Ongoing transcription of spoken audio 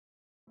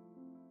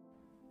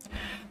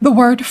The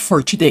word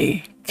for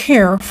today: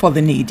 care for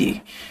the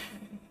needy.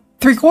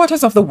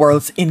 Three-quarters of the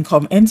world's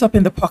income ends up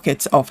in the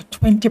pockets of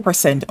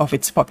 20% of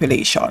its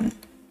population.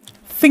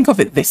 Think of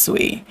it this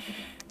way.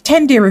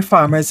 10 dairy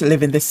farmers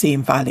live in the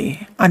same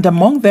valley, and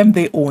among them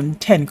they own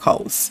 10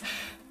 cows.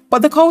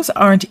 But the cows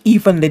aren't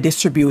evenly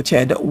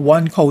distributed,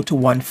 one cow to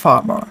one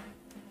farmer.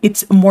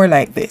 It's more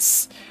like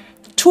this.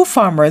 2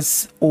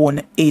 farmers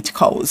own 8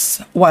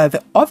 cows, while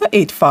the other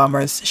 8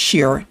 farmers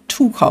share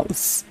 2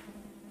 cows.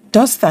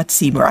 Does that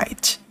seem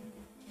right?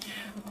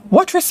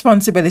 What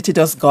responsibility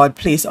does God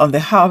place on the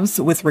haves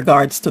with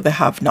regards to the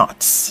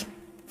have-nots?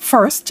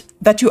 First,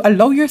 that you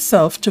allow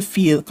yourself to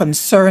feel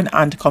concern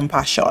and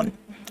compassion.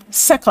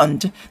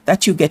 Second,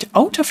 that you get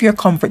out of your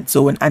comfort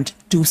zone and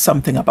do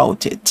something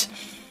about it.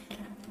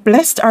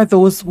 Blessed are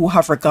those who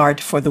have regard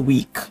for the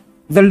weak.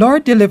 The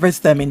Lord delivers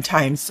them in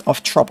times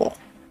of trouble.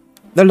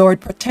 The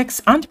Lord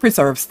protects and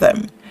preserves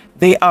them.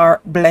 They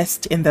are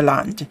blessed in the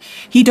land.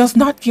 He does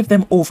not give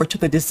them over to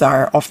the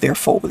desire of their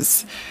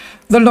foes.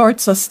 The Lord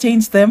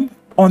sustains them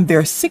on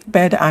their sick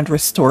bed and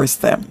restores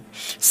them.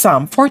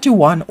 Psalm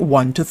 41,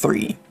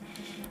 1-3.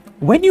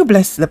 When you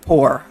bless the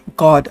poor,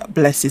 God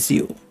blesses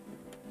you.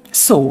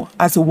 So,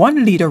 as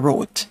one leader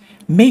wrote,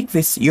 make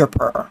this your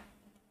prayer.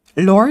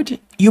 Lord,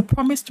 you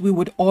promised we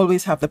would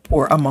always have the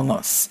poor among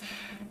us.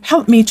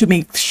 Help me to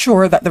make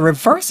sure that the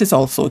reverse is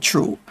also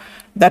true,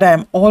 that I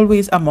am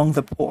always among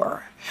the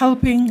poor,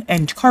 helping,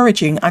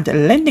 encouraging, and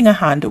lending a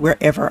hand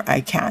wherever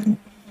I can.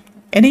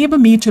 Enable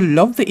me to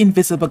love the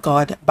invisible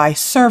God by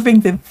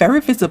serving the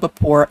very visible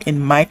poor in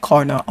my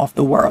corner of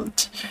the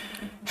world.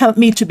 Help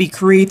me to be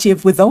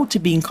creative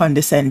without being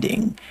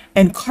condescending,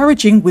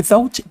 encouraging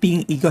without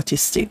being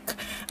egotistic,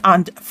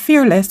 and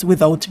fearless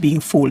without being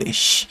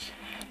foolish.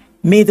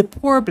 May the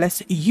poor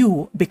bless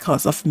you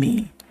because of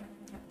me.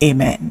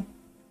 Amen.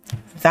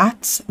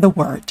 That's the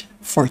word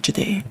for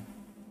today.